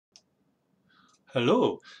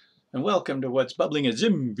Hello, and welcome to What's Bubbling at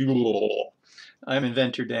ZIM. I'm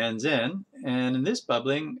inventor Dan Zen, and in this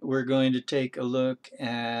bubbling, we're going to take a look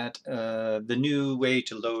at the new way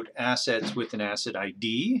to load assets with an asset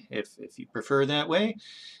ID, if you prefer that way,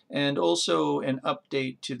 and also an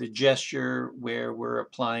update to the gesture where we're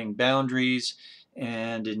applying boundaries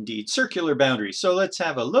and indeed circular boundaries. So let's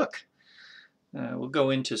have a look. We'll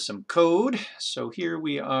go into some code. So here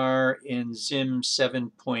we are in ZIM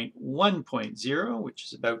 7.1.0, which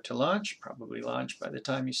is about to launch, probably launch by the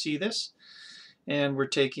time you see this. And we're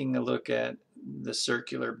taking a look at the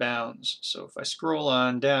circular bounds. So if I scroll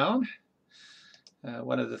on down,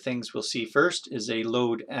 one of the things we'll see first is a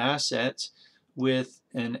load asset with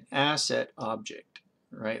an asset object,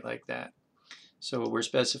 right, like that. So we're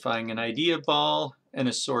specifying an ID of ball and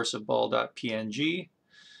a source of ball.png.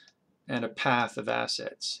 And a path of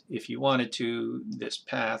assets. If you wanted to, this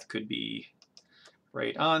path could be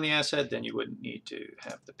right on the asset, then you wouldn't need to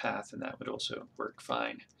have the path, and that would also work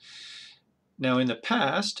fine. Now in the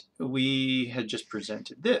past, we had just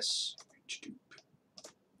presented this.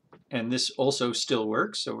 And this also still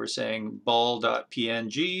works, so we're saying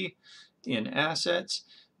ball.png in assets,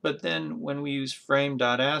 but then when we use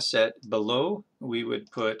frame.asset below, we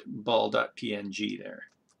would put ball.png there.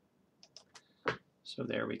 So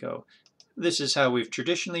there we go. This is how we've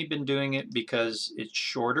traditionally been doing it because it's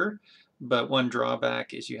shorter, but one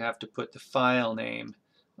drawback is you have to put the file name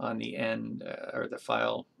on the end, or the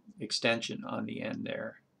file extension on the end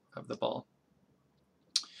there of the ball.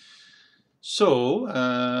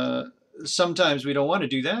 So sometimes we don't want to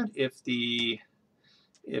do that if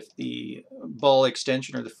the ball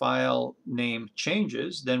extension or the file name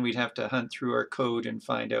changes, then we'd have to hunt through our code and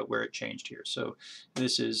find out where it changed here. So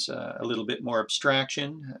this is a little bit more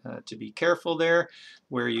abstraction to be careful there,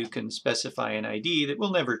 where you can specify an ID that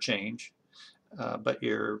will never change, but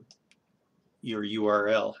your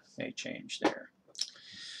URL may change there.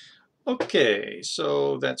 Okay,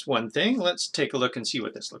 so that's one thing. Let's take a look and see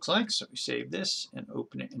what this looks like. So we save this and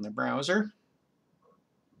open it in the browser.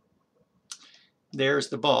 There's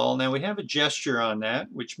the ball. Now we have a gesture on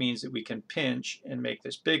that, which means that we can pinch and make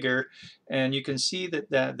this bigger. And you can see that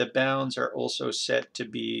the bounds are also set to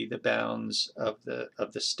be the bounds of the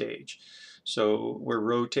stage. So we're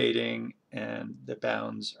rotating and the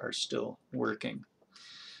bounds are still working.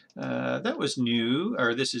 That was new,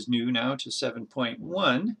 or this is new now to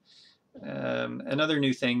 7.1. Another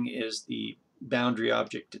new thing is the boundary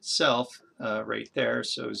object itself right there.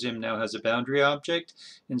 So ZIM now has a boundary object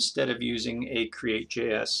instead of using a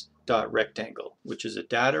create.js.rectangle, which is a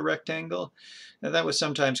data rectangle. Now that was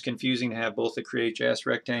sometimes confusing to have both a create.js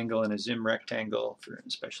rectangle and a ZIM rectangle,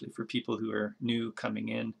 especially for people who are new coming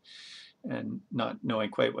in and not knowing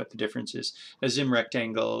quite what the difference is. A ZIM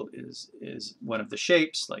rectangle is one of the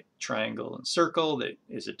shapes, like triangle and circle, that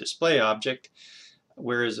is a display object,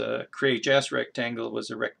 whereas a create.js rectangle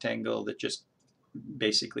was a rectangle that just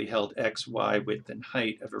basically held x, y, width, and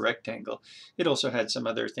height of a rectangle. It also had some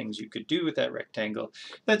other things you could do with that rectangle.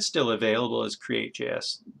 That's still available as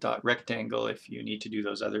create.js.rectangle if you need to do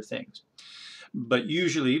those other things. But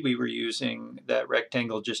usually we were using that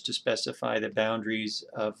rectangle just to specify the boundaries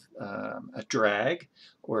of a drag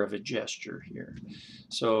or of a gesture here.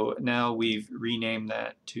 So now we've renamed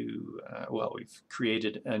that to, well, we've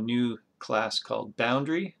created a new class called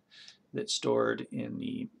boundary that's stored in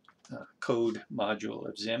the code module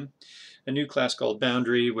of ZIM. A new class called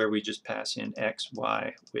boundary where we just pass in x,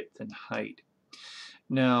 y, width, and height.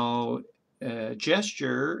 Now,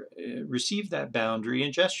 gesture received that boundary,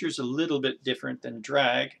 and gesture is a little bit different than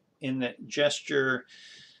drag in that gesture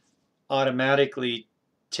automatically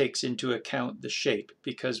takes into account the shape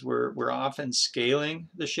because we're often scaling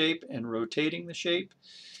the shape and rotating the shape,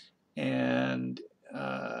 and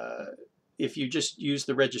if you just use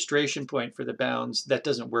the registration point for the bounds, that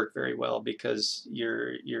doesn't work very well because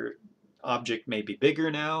your object may be bigger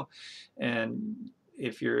now, and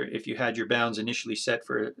if you had your bounds initially set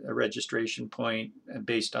for a registration point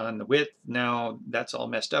based on the width, now that's all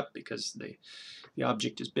messed up because the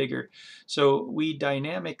object is bigger. So we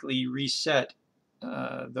dynamically reset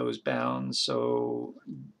those bounds so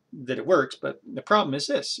that it works, but the problem is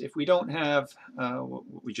this: if we don't have what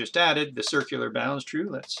we just added, the circular bounds true,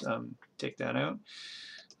 let's take that out.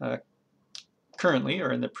 Currently,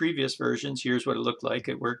 or in the previous versions, here's what it looked like.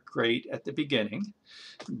 It worked great at the beginning,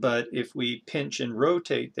 but if we pinch and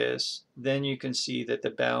rotate this, then you can see that the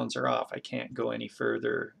bounds are off. I can't go any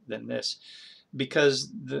further than this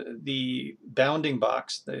because the bounding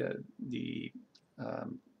box, the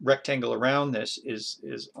rectangle around this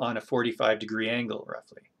is on a 45-degree angle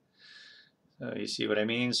roughly. You see what I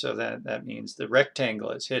mean? So that means the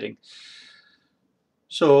rectangle is hitting.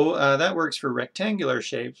 So that works for rectangular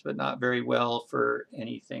shapes, but not very well for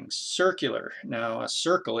anything circular. Now, a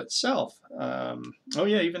circle itself, oh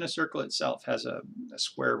yeah, even a circle itself has a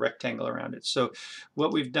square rectangle around it. So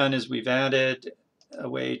what we've done is we've added a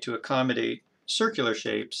way to accommodate circular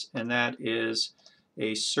shapes, and that is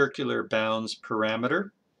a circularBounds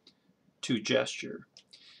parameter to gesture.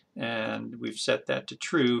 And we've set that to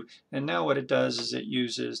true. And now what it does is it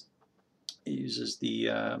uses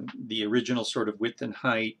the original sort of width and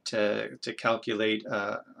height to calculate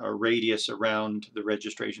a radius around the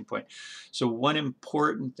registration point. So one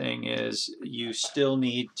important thing is you still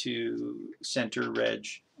need to center reg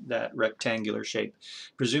that rectangular shape.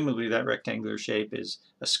 Presumably that rectangular shape is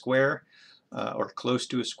a square or close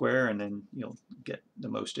to a square, and then you'll get the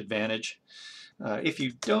most advantage. If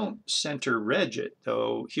you don't center reg it,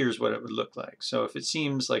 though, here's what it would look like. So if it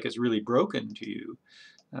seems like it's really broken to you,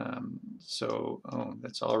 oh,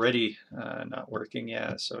 that's already not working.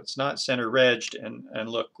 Yeah, so it's not center regged, and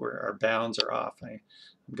look, where our bounds are off. I'm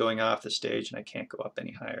going off the stage, and I can't go up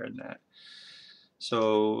any higher than that.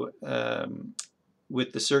 So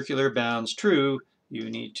with the circularBounds true, you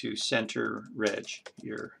need to center reg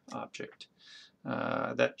your object.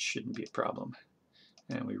 That shouldn't be a problem.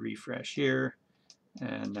 And we refresh here,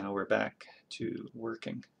 and now we're back to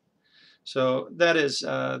working. So that is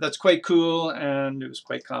that's quite cool, and it was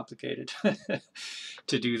quite complicated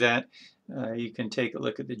to do that. You can take a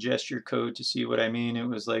look at the gesture code to see what I mean. It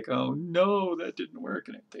was like, oh no, that didn't work,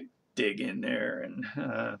 and I have to dig in there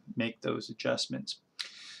and make those adjustments.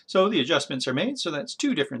 So the adjustments are made, so that's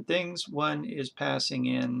two different things. One is passing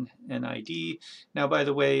in an ID. Now, by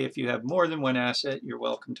the way, if you have more than one asset, you're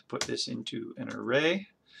welcome to put this into an array.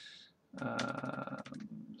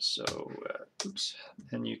 Oops,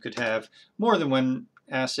 and you could have more than one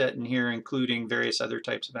asset in here, including various other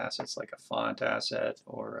types of assets like a font asset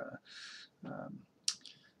or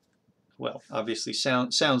well, obviously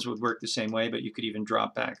sounds would work the same way, but you could even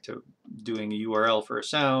drop back to doing a URL for a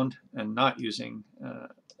sound and not using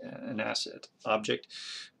an asset object,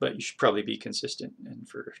 but you should probably be consistent. And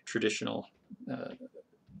for traditional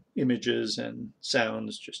images and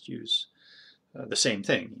sounds, just use the same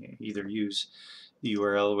thing. You either use the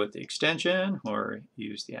URL with the extension or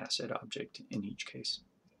use the asset object in each case.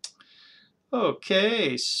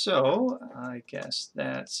 Okay, so I guess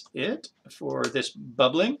that's it for this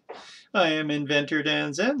bubbling. I am Inventor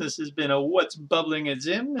Dan Zen. This has been a What's Bubbling at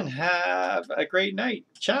ZIM, and have a great night.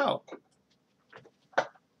 Ciao.